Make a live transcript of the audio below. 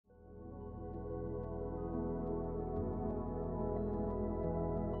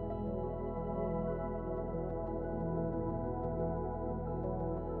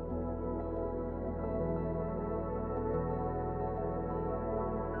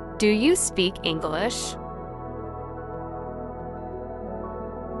Do you speak English?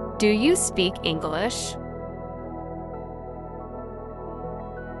 Do you speak English?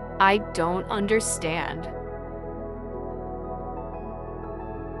 I don't understand.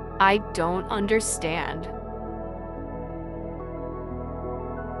 I don't understand.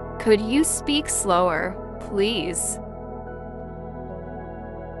 Could you speak slower, please?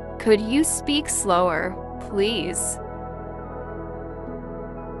 Could you speak slower, please?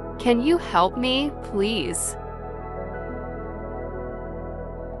 Can you help me, please?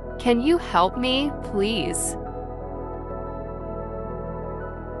 Can you help me, please?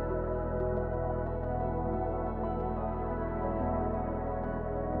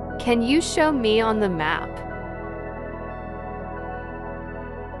 Can you show me on the map?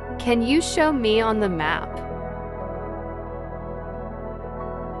 Can you show me on the map?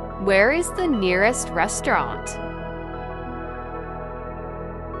 Where is the nearest restaurant?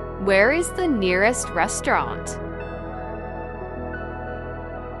 Where is the nearest restaurant?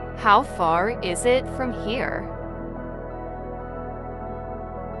 How far is it from here?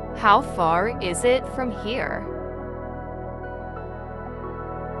 How far is it from here?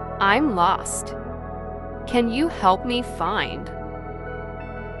 I'm lost. Can you help me find?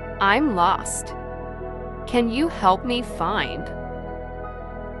 I'm lost. Can you help me find?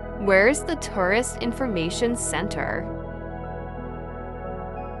 Where's the Tourist Information Center?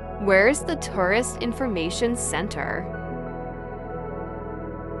 Where's the Tourist Information Center?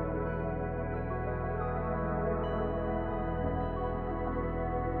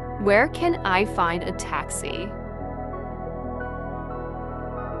 Where can I find a taxi?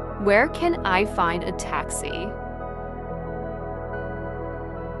 Where can I find a taxi?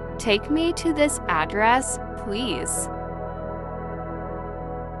 Take me to this address, please.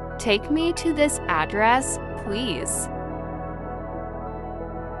 Take me to this address, please.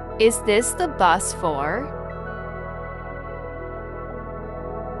 Is this the bus for?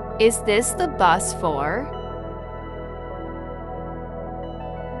 Is this the bus for?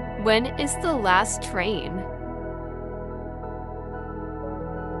 When is the last train?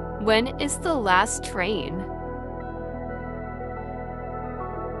 When is the last train?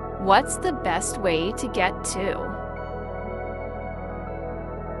 What's the best way to get to?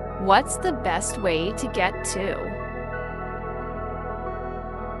 What's the best way to get to?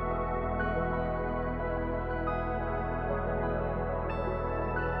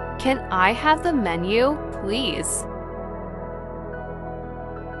 Can I have the menu, please?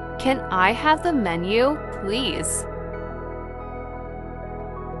 Can I have the menu, please?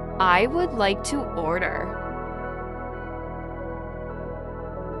 I would like to order.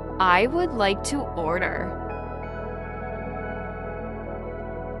 I would like to order.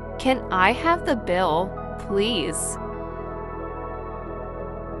 Can I have the bill, please?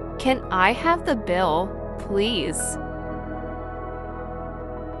 Can I have the bill, please?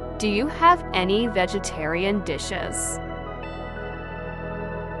 Do you have any vegetarian dishes?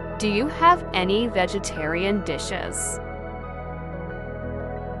 Do you have any vegetarian dishes?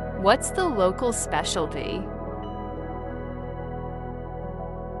 What's the local specialty?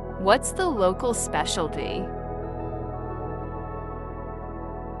 What's the local specialty?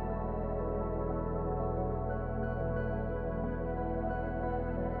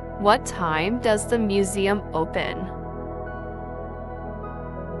 What time does the museum open?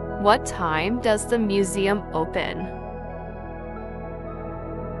 What time does the museum open?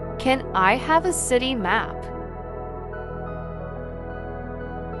 Can I have a city map?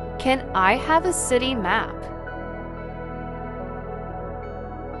 Can I have a city map?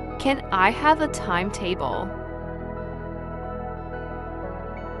 Can I have a timetable?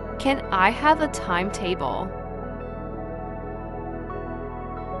 Can I have a timetable?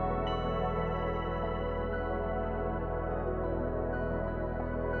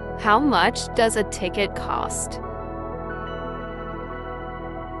 How much does a ticket cost?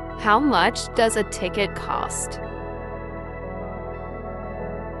 How much does a ticket cost?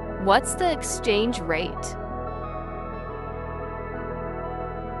 What's the exchange rate?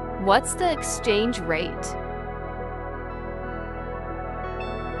 What's the exchange rate?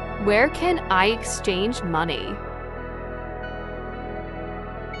 Where can I exchange money?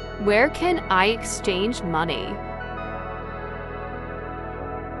 Where can I exchange money?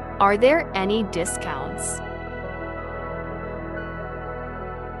 Are there any discounts?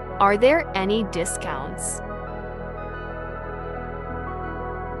 Are there any discounts?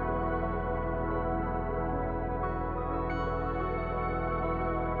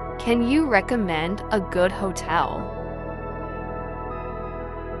 Can you recommend a good hotel?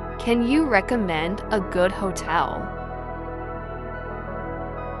 Can you recommend a good hotel?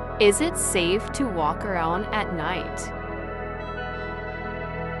 Is it safe to walk around at night?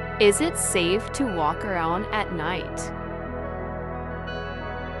 Is it safe to walk around at night?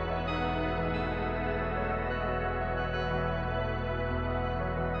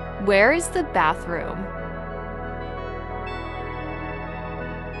 Where is the bathroom?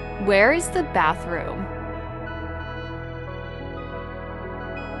 Where is the bathroom?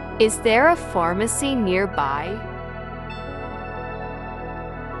 Is there a pharmacy nearby?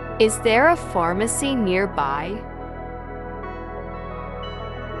 Is there a pharmacy nearby?